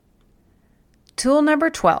Tool number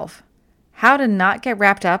 12, how to not get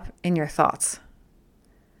wrapped up in your thoughts.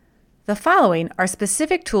 The following are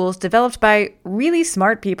specific tools developed by really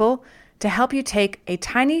smart people to help you take a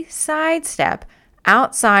tiny side step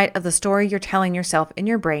outside of the story you're telling yourself in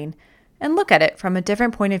your brain and look at it from a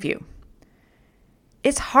different point of view.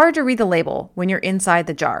 It's hard to read the label when you're inside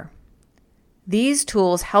the jar. These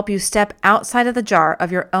tools help you step outside of the jar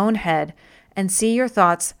of your own head and see your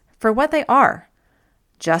thoughts for what they are,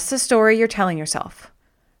 just a story you're telling yourself.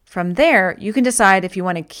 From there, you can decide if you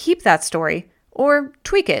want to keep that story or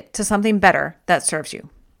tweak it to something better that serves you.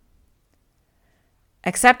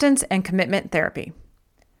 Acceptance and commitment therapy.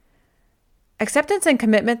 Acceptance and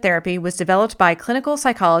commitment therapy was developed by clinical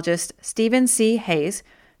psychologist Stephen C. Hayes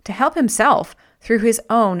to help himself through his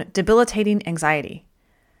own debilitating anxiety.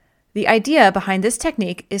 The idea behind this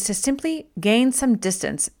technique is to simply gain some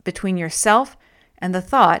distance between yourself and the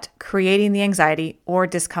thought creating the anxiety or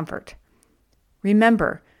discomfort.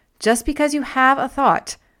 Remember, just because you have a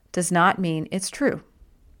thought does not mean it's true.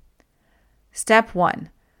 Step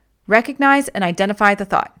 1. Recognize and identify the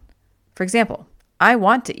thought. For example, I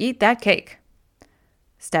want to eat that cake.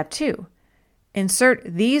 Step 2. Insert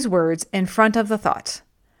these words in front of the thought.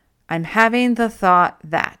 I'm having the thought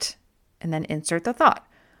that, and then insert the thought.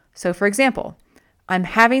 So for example, I'm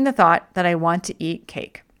having the thought that I want to eat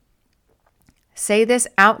cake. Say this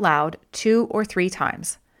out loud 2 or 3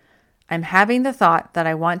 times. I'm having the thought that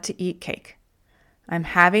I want to eat cake. I'm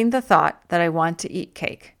having the thought that I want to eat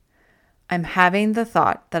cake. I'm having the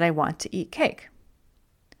thought that I want to eat cake.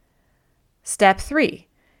 Step 3.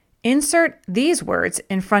 Insert these words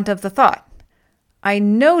in front of the thought. I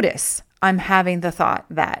notice I'm having the thought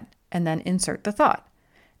that, and then insert the thought,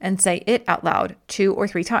 and say it out loud 2 or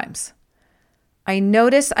 3 times. I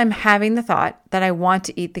notice I'm having the thought that I want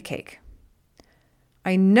to eat the cake.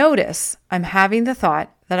 I notice I'm having the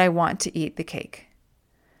thought that I want to eat the cake.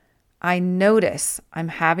 I notice I'm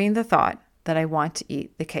having the thought that I want to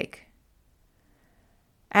eat the cake.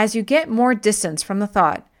 As you get more distance from the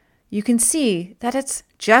thought, you can see that it's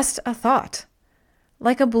just a thought,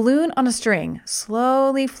 like a balloon on a string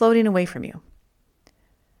slowly floating away from you.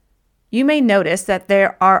 You may notice that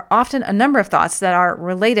there are often a number of thoughts that are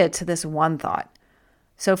related to this one thought.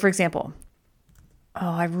 So for example,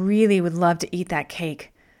 I really would love to eat that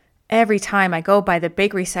cake. Every time I go by the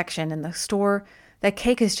bakery section in the store, that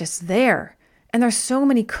cake is just there. And there's so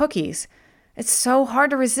many cookies. It's so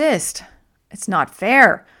hard to resist. It's not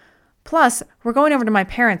fair. Plus, we're going over to my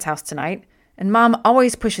parents' house tonight, and Mom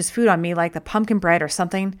always pushes food on me like the pumpkin bread or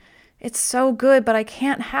something. It's so good, but I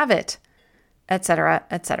can't have it, etc.,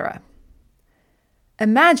 etc.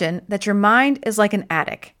 Imagine that your mind is like an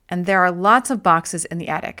attic, and there are lots of boxes in the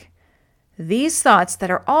attic. These thoughts that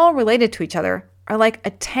are all related to each other are like a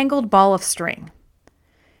tangled ball of string.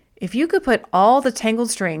 If you could put all the tangled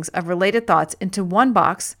strings of related thoughts into one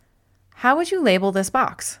box, how would you label this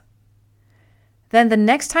box? Then the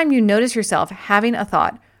next time you notice yourself having a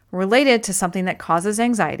thought related to something that causes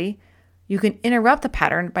anxiety, you can interrupt the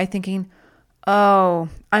pattern by thinking,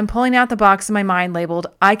 I'm pulling out the box in my mind labeled,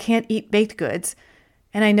 I can't eat baked goods,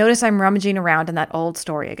 and I notice I'm rummaging around in that old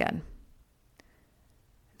story again.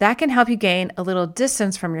 That can help you gain a little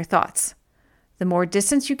distance from your thoughts. The more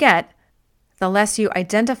distance you get, the less you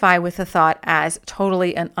identify with the thought as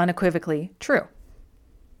totally and unequivocally true.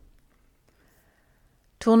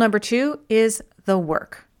 Tool number 2 is the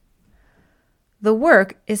work. The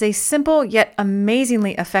work is a simple yet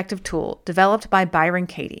amazingly effective tool developed by Byron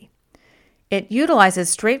Katie. It utilizes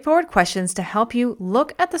straightforward questions to help you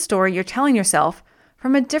look at the story you're telling yourself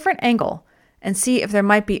from a different angle and see if there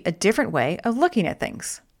might be a different way of looking at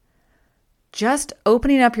things. Just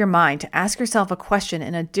opening up your mind to ask yourself a question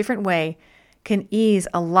in a different way can ease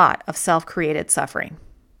a lot of self-created suffering.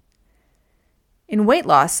 In weight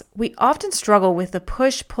loss, we often struggle with the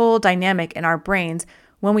push-pull dynamic in our brains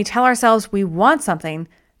when we tell ourselves we want something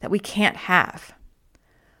that we can't have.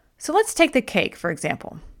 So let's take the cake, for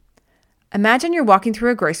example. Imagine you're walking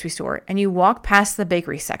through a grocery store and you walk past the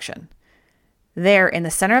bakery section. There, in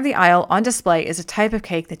the center of the aisle on display is a type of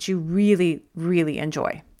cake that you really, really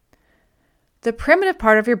enjoy. The primitive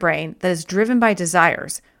part of your brain that is driven by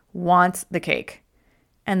desires wants the cake.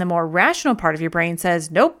 And the more rational part of your brain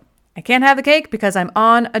says, nope, I can't have the cake because I'm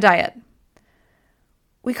on a diet.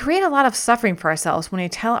 We create a lot of suffering for ourselves when we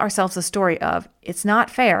tell ourselves the story of, it's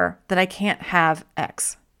not fair that I can't have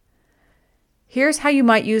X. Here's how you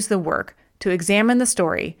might use the work to examine the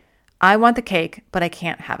story, I want the cake, but I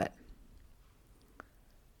can't have it.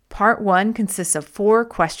 Part 1 consists of 4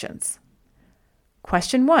 questions.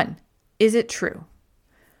 Question 1, is it true?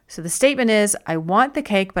 So the statement is, I want the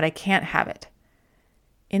cake, but I can't have it.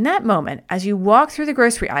 in that moment, as you walk through the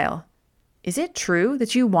grocery aisle, is it true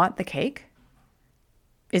that you want the cake?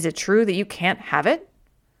 Is it true that you can't have it?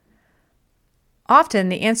 Often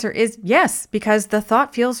the answer is yes, because the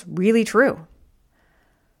thought feels really true.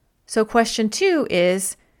 So question 2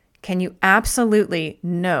 is, can you absolutely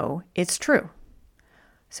know it's true?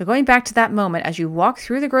 So going back to that moment as you walk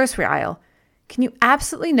through the grocery aisle, can you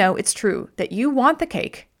absolutely know it's true that you want the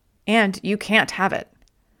cake and you can't have it?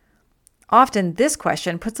 Often this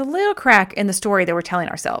question puts a little crack in the story that we're telling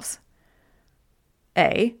ourselves.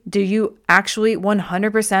 A, do you actually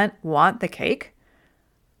 100% want the cake?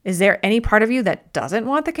 Is there any part of you that doesn't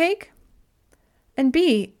want the cake? And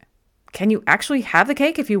B, can you actually have the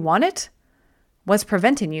cake if you want it? What's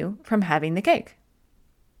preventing you from having the cake?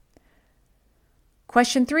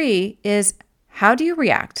 Question 3 is, how do you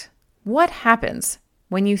react? What happens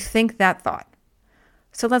when you think that thought?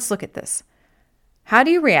 So let's look at this. How do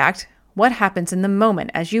you react? What happens in the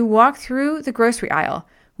moment as you walk through the grocery aisle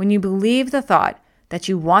when you believe the thought that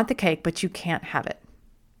you want the cake but you can't have it?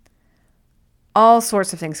 All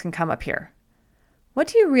sorts of things can come up here. What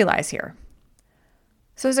do you realize here?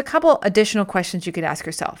 So there's a couple additional questions you could ask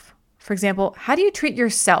yourself. For example, how do you treat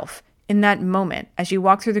yourself in that moment as you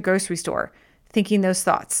walk through the grocery store thinking those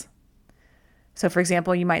thoughts? So for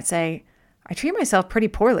example, you might say, I treat myself pretty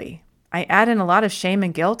poorly. I add in a lot of shame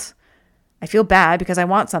and guilt. I feel bad because I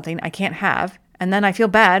want something I can't have, and then I feel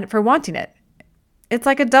bad for wanting it. It's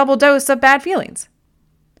like a double dose of bad feelings.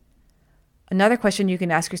 Another question you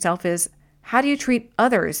can ask yourself is, how do you treat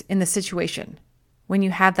others in the situation when you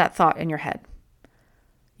have that thought in your head?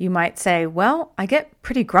 You might say, well, I get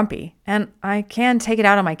pretty grumpy, and I can take it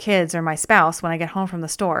out on my kids or my spouse when I get home from the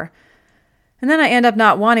store. And then I end up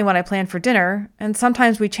not wanting what I planned for dinner, and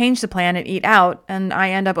sometimes we change the plan and eat out, and I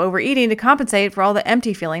end up overeating to compensate for all the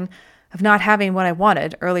empty feeling of not having what I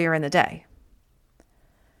wanted earlier in the day.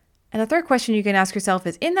 And the third question you can ask yourself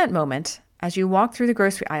is, in that moment, as you walk through the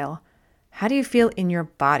grocery aisle, how do you feel in your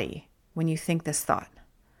body when you think this thought?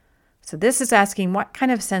 So this is asking, what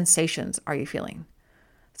kind of sensations are you feeling?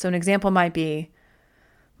 So an example might be,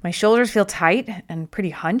 my shoulders feel tight and pretty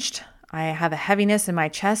hunched. I have a heaviness in my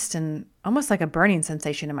chest and almost like a burning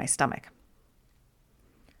sensation in my stomach.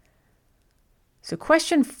 So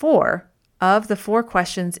question 4 of the 4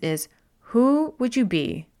 questions is, who would you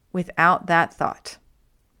be without that thought?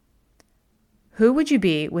 Who would you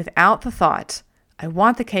be without the thought, I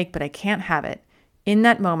want the cake but I can't have it, in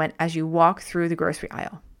that moment as you walk through the grocery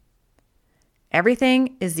aisle?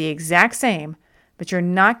 Everything is the exact same, but you're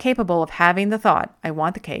not capable of having the thought, I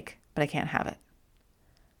want the cake but I can't have it.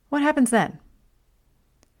 What happens then?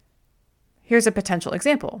 Here's a potential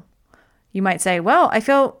example. You might say, well, I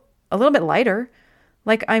feel a little bit lighter,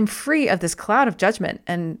 like I'm free of this cloud of judgment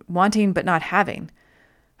and wanting but not having.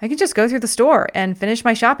 I can just go through the store and finish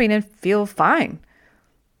my shopping and feel fine.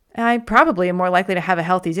 I probably am more likely to have a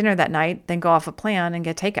healthy dinner that night than go off a plan and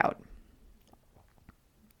get takeout.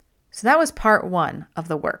 So that was part 1 of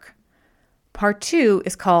the work. Part 2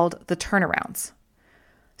 is called the turnarounds.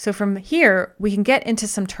 So from here, we can get into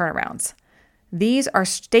some turnarounds. These are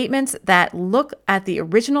statements that look at the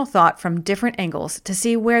original thought from different angles to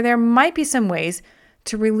see where there might be some ways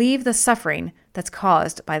to relieve the suffering that's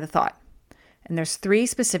caused by the thought. And there's 3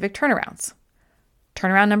 specific turnarounds.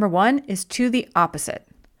 Turnaround number 1 is to the opposite.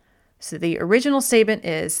 So the original statement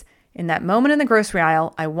is, in that moment in the grocery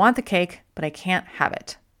aisle, I want the cake, but I can't have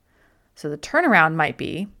it. So the turnaround might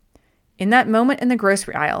be, in that moment in the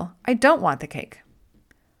grocery aisle, I don't want the cake.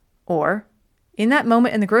 Or, in that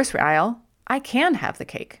moment in the grocery aisle, I can have the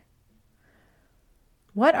cake.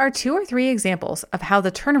 What are 2 or 3 examples of how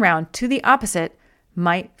the turnaround to the opposite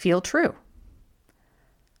might feel true?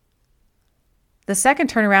 The second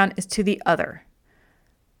turnaround is to the other.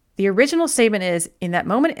 The original statement is, in that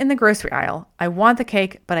moment in the grocery aisle, I want the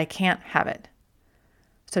cake, but I can't have it.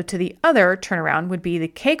 So to the other turnaround would be, the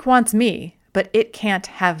cake wants me, but it can't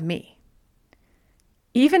have me.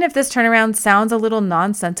 Even if this turnaround sounds a little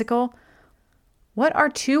nonsensical, what are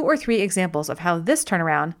 2 or 3 examples of how this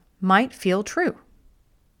turnaround might feel true?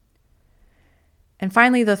 And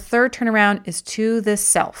finally, the third turnaround is to the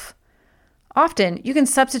self. Often, you can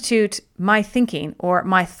substitute my thinking or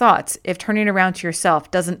my thoughts if turning around to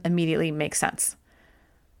yourself doesn't immediately make sense.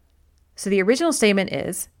 So the original statement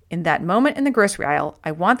is, in that moment in the grocery aisle,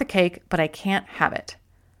 I want the cake, but I can't have it.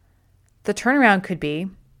 The turnaround could be,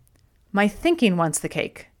 my thinking wants the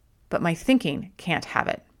cake, but my thinking can't have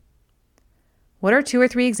it. What are 2 or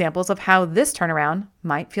 3 examples of how this turnaround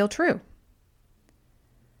might feel true?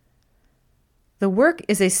 The work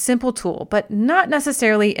is a simple tool, but not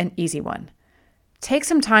necessarily an easy one. Take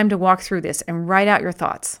some time to walk through this and write out your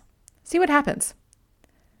thoughts. See what happens.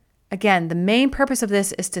 Again, the main purpose of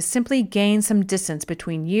this is to simply gain some distance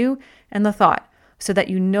between you and the thought so that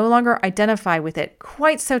you no longer identify with it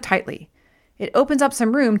quite so tightly. It opens up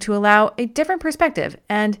some room to allow a different perspective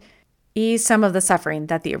and ease some of the suffering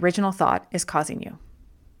that the original thought is causing you.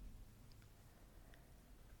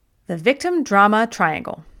 The victim drama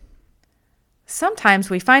triangle. Sometimes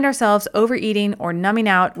we find ourselves overeating or numbing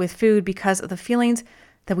out with food because of the feelings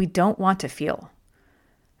that we don't want to feel.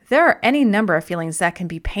 There are any number of feelings that can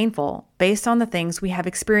be painful based on the things we have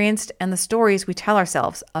experienced and the stories we tell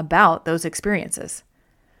ourselves about those experiences.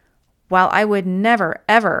 While I would never,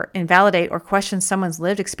 ever invalidate or question someone's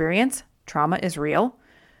lived experience, trauma is real,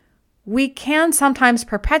 we can sometimes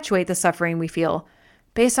perpetuate the suffering we feel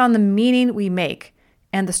based on the meaning we make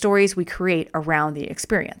and the stories we create around the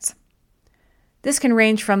experience. This can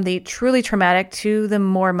range from the truly traumatic to the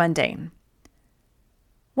more mundane.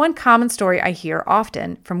 One common story I hear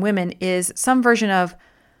often from women is some version of,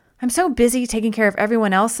 "I'm so busy taking care of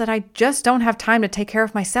everyone else that I just don't have time to take care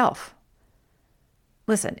of myself."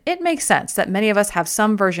 Listen, it makes sense that many of us have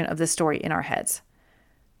some version of this story in our heads.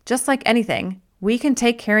 Just like anything, we can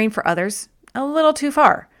take caring for others a little too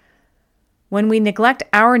far. When we neglect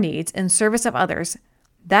our needs in service of others,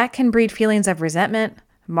 that can breed feelings of resentment,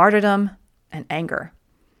 martyrdom, and anger.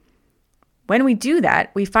 When we do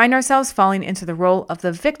that, we find ourselves falling into the role of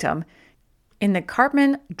the victim in the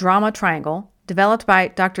Karpman drama triangle developed by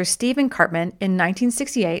Dr. Stephen Karpman in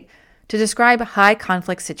 1968 to describe high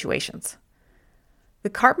conflict situations. The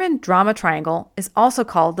Karpman drama triangle is also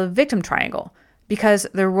called the victim triangle because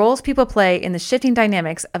the roles people play in the shifting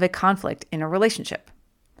dynamics of a conflict in a relationship.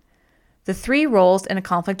 The three roles in a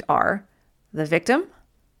conflict are the victim,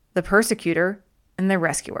 the persecutor, and the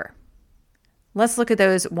rescuer. Let's look at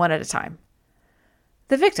those one at a time.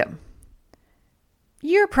 The victim.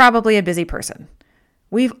 You're probably a busy person.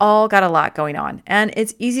 We've all got a lot going on, and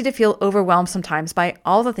it's easy to feel overwhelmed sometimes by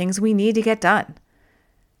all the things we need to get done.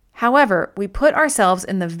 However, we put ourselves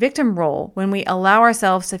in the victim role when we allow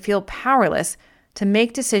ourselves to feel powerless to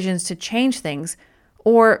make decisions to change things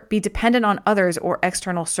or be dependent on others or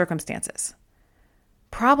external circumstances.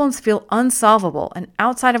 Problems feel unsolvable and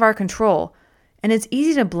outside of our control, and it's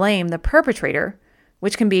easy to blame the perpetrator,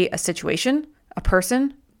 which can be a situation, a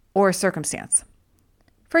person, or a circumstance.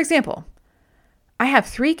 For example, I have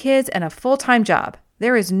 3 kids and a full-time job.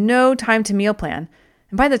 There is no time to meal plan,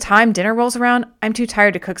 and by the time dinner rolls around, I'm too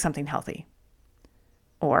tired to cook something healthy.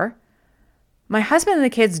 Or, my husband and the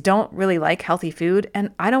kids don't really like healthy food,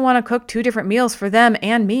 and I don't want to cook 2 different meals for them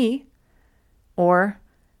and me. Or,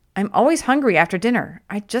 I'm always hungry after dinner.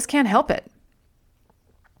 I just can't help it.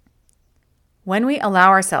 When we allow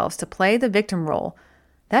ourselves to play the victim role,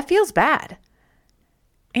 that feels bad.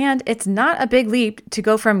 And it's not a big leap to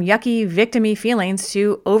go from yucky, victim-y feelings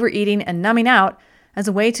to overeating and numbing out as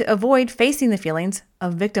a way to avoid facing the feelings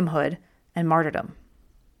of victimhood and martyrdom.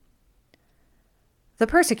 The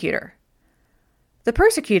persecutor. The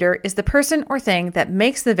persecutor is the person or thing that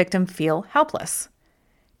makes the victim feel helpless.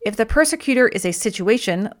 If the persecutor is a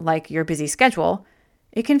situation like your busy schedule,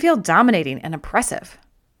 it can feel dominating and oppressive.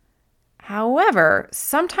 However,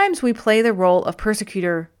 sometimes we play the role of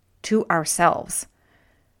persecutor to ourselves.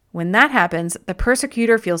 When that happens, the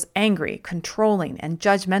persecutor feels angry, controlling, and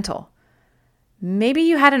judgmental. Maybe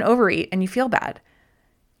you had an overeat and you feel bad.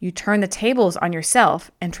 You turn the tables on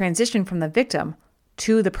yourself and transition from the victim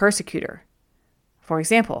to the persecutor. For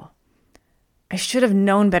example, I should have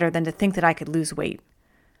known better than to think that I could lose weight.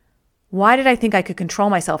 Why did I think I could control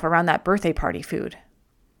myself around that birthday party food?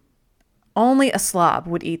 Only a slob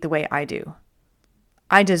would eat the way I do.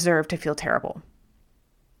 I deserve to feel terrible.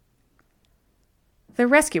 The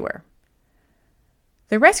rescuer.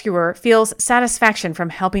 The rescuer feels satisfaction from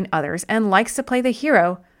helping others and likes to play the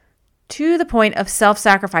hero to the point of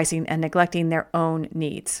self-sacrificing and neglecting their own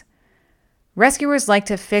needs. Rescuers like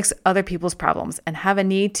to fix other people's problems and have a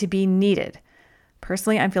need to be needed.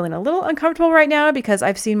 Personally, I'm feeling a little uncomfortable right now because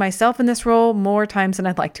I've seen myself in this role more times than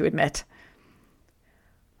I'd like to admit.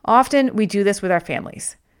 Often we do this with our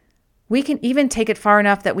families. We can even take it far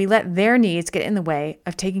enough that we let their needs get in the way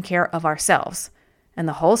of taking care of ourselves, and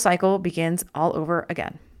the whole cycle begins all over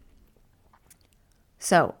again.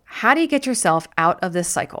 So, how do you get yourself out of this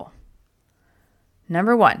cycle?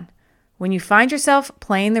 Number 1, when you find yourself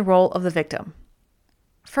playing the role of the victim,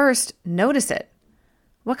 first, notice it.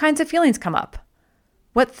 What kinds of feelings come up?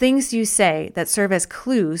 What things do you say that serve as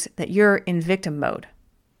clues that you're in victim mode?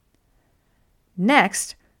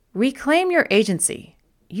 Next, reclaim your agency.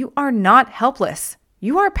 You are not helpless.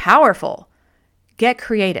 You are powerful. Get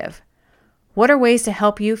creative. What are ways to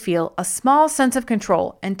help you feel a small sense of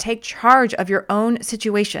control and take charge of your own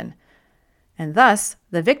situation? and thus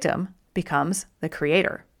the victim becomes the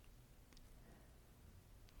creator.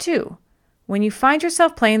 2. When you find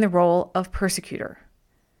yourself playing the role of persecutor.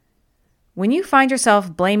 When you find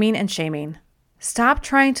yourself blaming and shaming, stop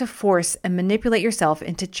trying to force and manipulate yourself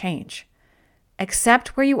into change.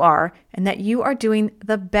 Accept where you are and that you are doing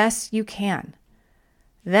the best you can.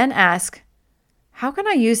 Then ask, how can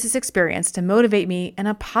I use this experience to motivate me in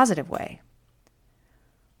a positive way?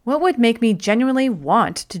 What would make me genuinely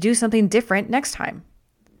want to do something different next time?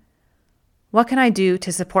 What can I do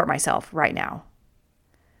to support myself right now?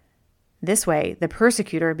 This way, the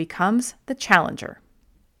persecutor becomes the challenger.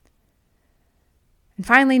 And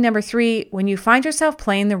finally, number 3, when you find yourself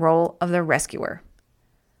playing the role of the rescuer.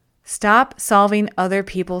 Stop solving other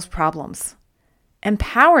people's problems.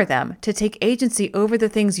 Empower them to take agency over the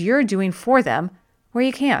things you're doing for them where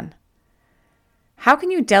you can. How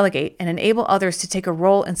can you delegate and enable others to take a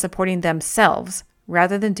role in supporting themselves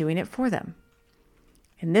rather than doing it for them?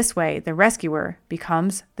 In this way, the rescuer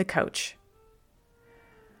becomes the coach.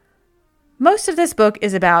 Most of this book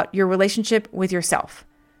is about your relationship with yourself.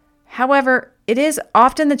 However, it is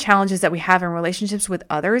often the challenges that we have in relationships with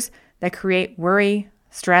others that create worry,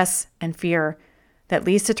 stress, and fear that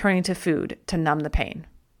leads to turning to food to numb the pain.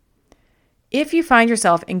 If you find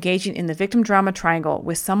yourself engaging in the victim drama triangle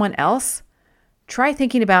with someone else, try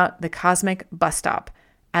thinking about the cosmic bus stop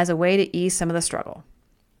as a way to ease some of the struggle.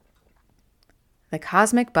 The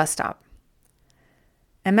cosmic bus stop.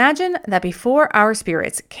 Imagine that before our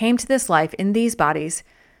spirits came to this life in these bodies,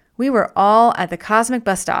 we were all at the cosmic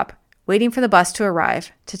bus stop waiting for the bus to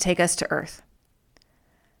arrive to take us to Earth.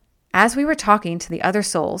 As we were talking to the other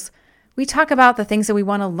souls, we talk about the things that we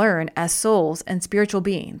want to learn as souls and spiritual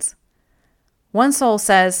beings. One soul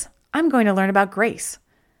says, I'm going to learn about grace.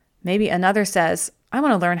 Maybe another says, I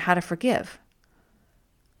want to learn how to forgive.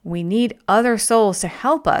 We need other souls to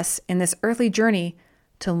help us in this earthly journey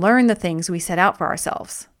to learn the things we set out for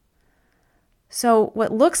ourselves. So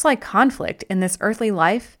what looks like conflict in this earthly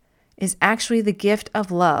life is actually the gift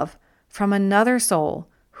of love from another soul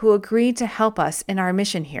who agreed to help us in our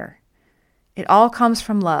mission here. It all comes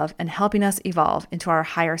from love and helping us evolve into our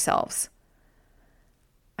higher selves.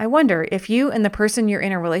 I wonder if you and the person you're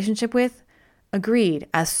in a relationship with agreed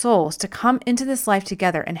as souls to come into this life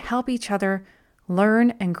together and help each other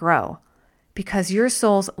learn and grow, because your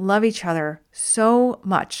souls love each other so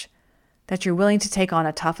much that you're willing to take on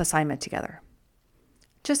a tough assignment together.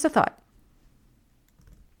 Just a thought.